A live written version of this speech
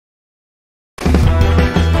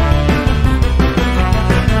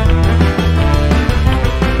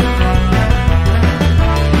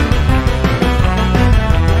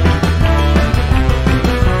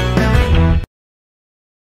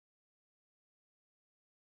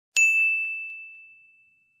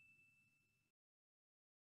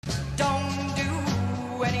don't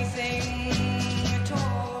do anything at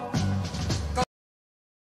all.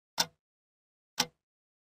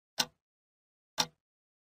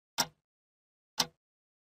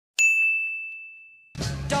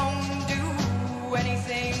 Don't do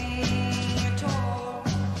anything at all.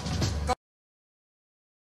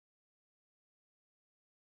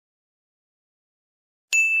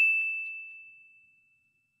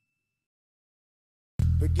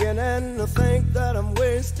 Beginning to think that I'm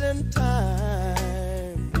wasting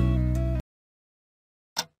time.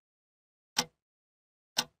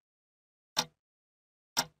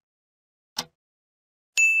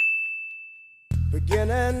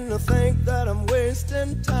 Beginning to think that I'm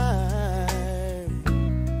wasting time.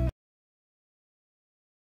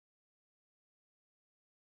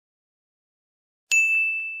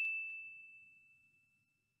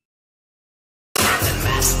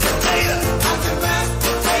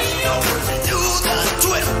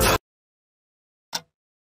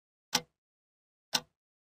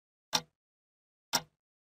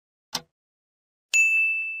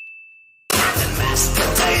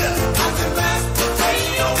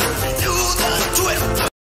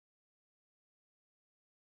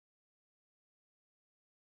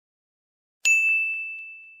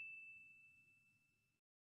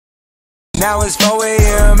 Now it's 4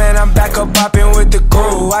 AM and I'm back up popping with the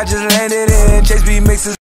crew. I just landed in Chase B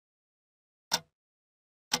mixes.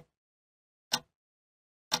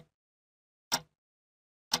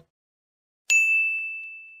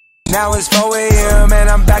 Now it's 4 AM and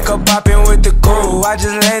I'm back up popping with the crew. I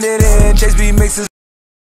just landed in Chase B mixes.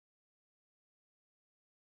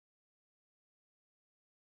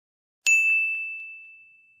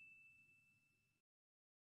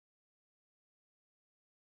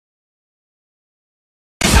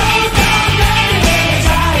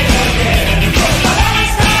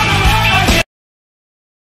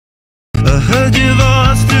 I heard your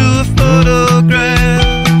voice through a photograph.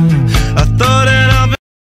 I thought that I've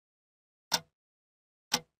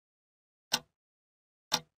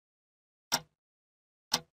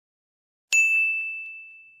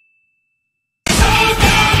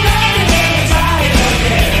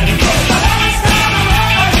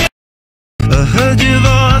I heard your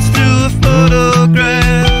voice through a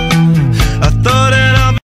photograph. I thought that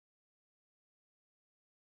I've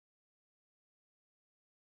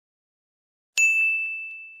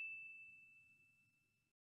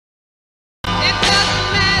It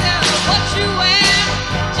doesn't matter what you wear,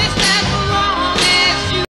 just as long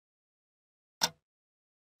as you.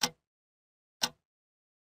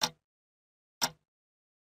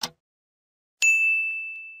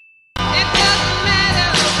 It doesn't matter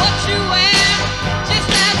what you wear, just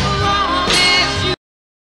as long as you.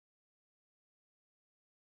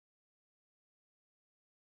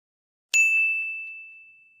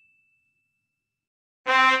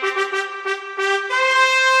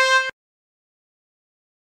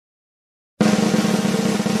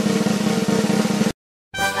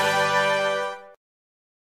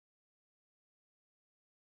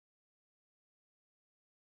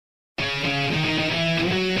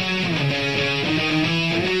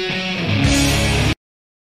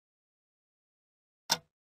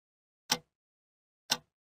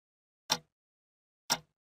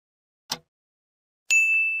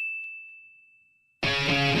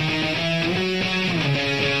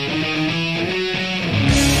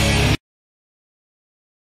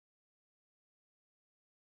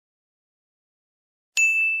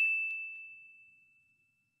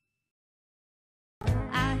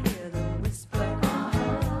 I hear the whisper,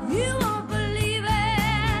 you won't believe it.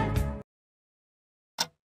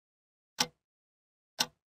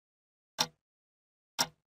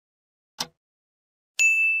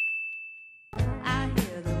 I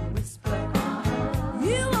hear the whisper,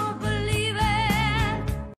 you won't believe it.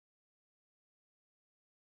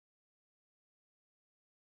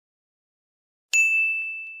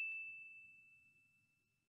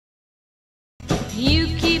 You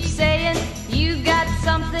keep saying you got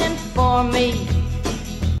something for me.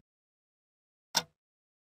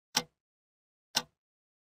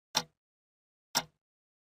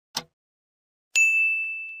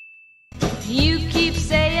 You keep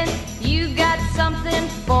saying you got something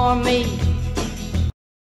for me.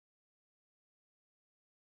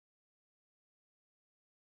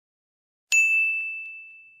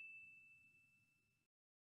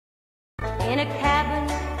 In a cabin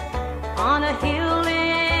on a hill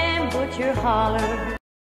in Butcher Holler.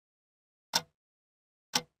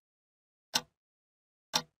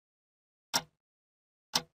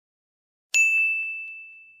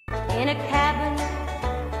 In a cabin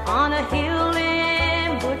on a hill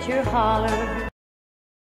in Butcher Holler.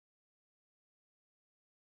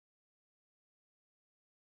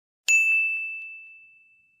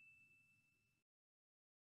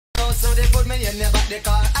 me in the back the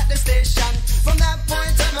car at the station. From that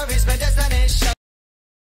point on, I reached my destination.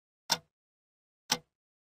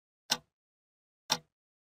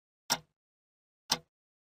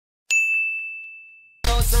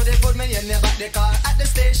 So they put me in the back the car at the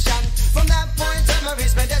station. From that point on, I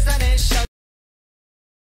reached my destination.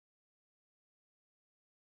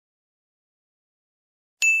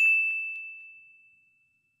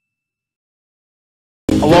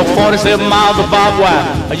 I walk 47 miles of barbed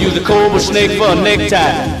wire. I use a cobra snake for a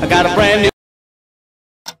necktie. I got a brand new.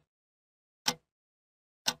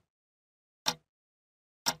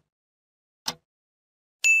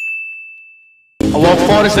 I walk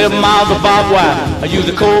 47 miles of barbed wire. I use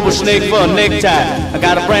a cobra snake for a necktie. I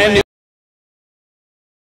got a brand new.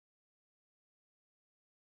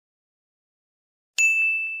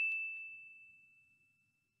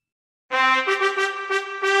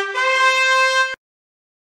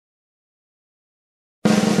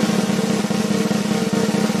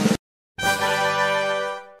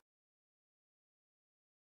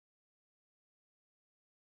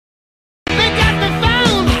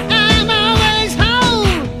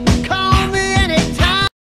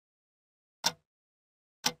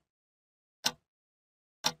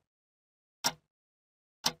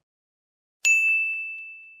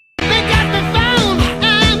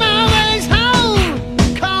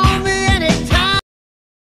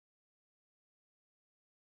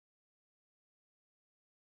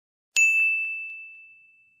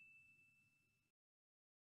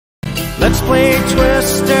 Let's play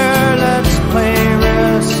Twister, let's play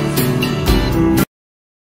Risk.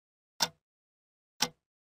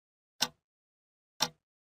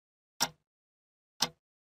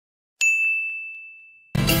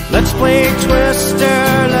 Let's play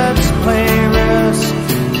Twister, let's play Risk.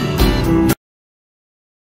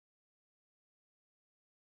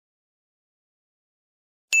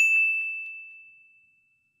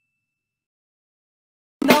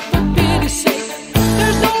 Not for pity's sake,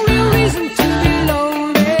 there's no real reason to be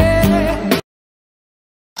lonely.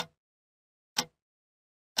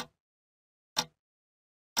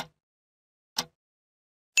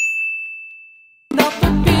 Not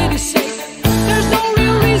for pity's sake, there's no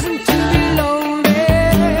real reason to be lonely.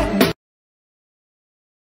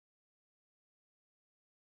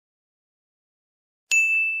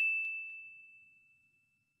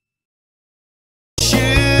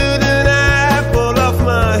 Shoot an apple off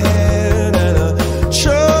my head and a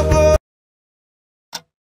trouble.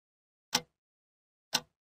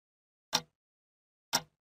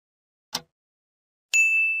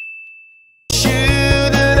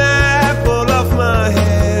 Shoot an apple off my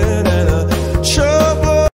head and a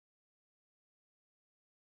trouble.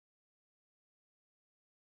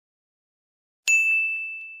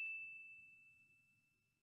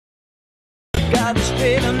 Got the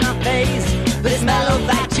spit on my face, but it's mellow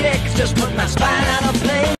like chicks. Just put my spine on a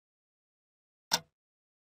plane.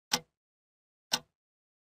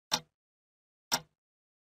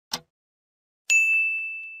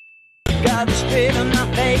 Got the spit on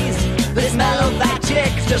my face, but it's mellow like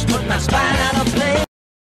chicks. Just put my spine on a plane.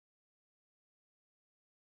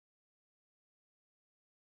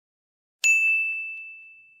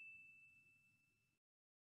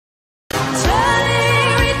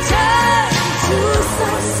 Turning return to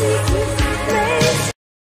some secret place.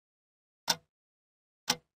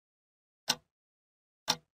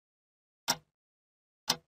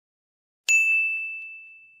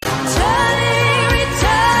 Turning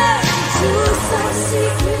return to some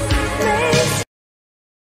secret place.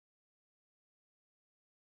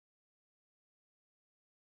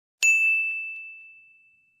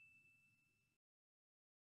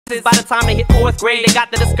 By the time they hit 4th grade, they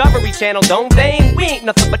got the Discovery Channel, don't they? We ain't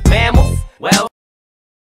nothing but mammals. Well,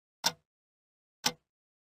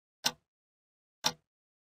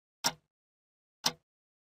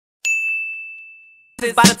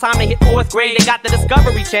 by the time they hit 4th grade, they got the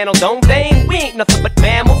Discovery Channel, don't they? We ain't nothing but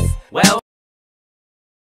mammals. Well,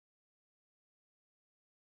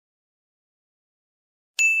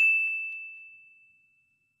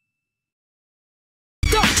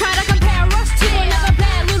 Don't try to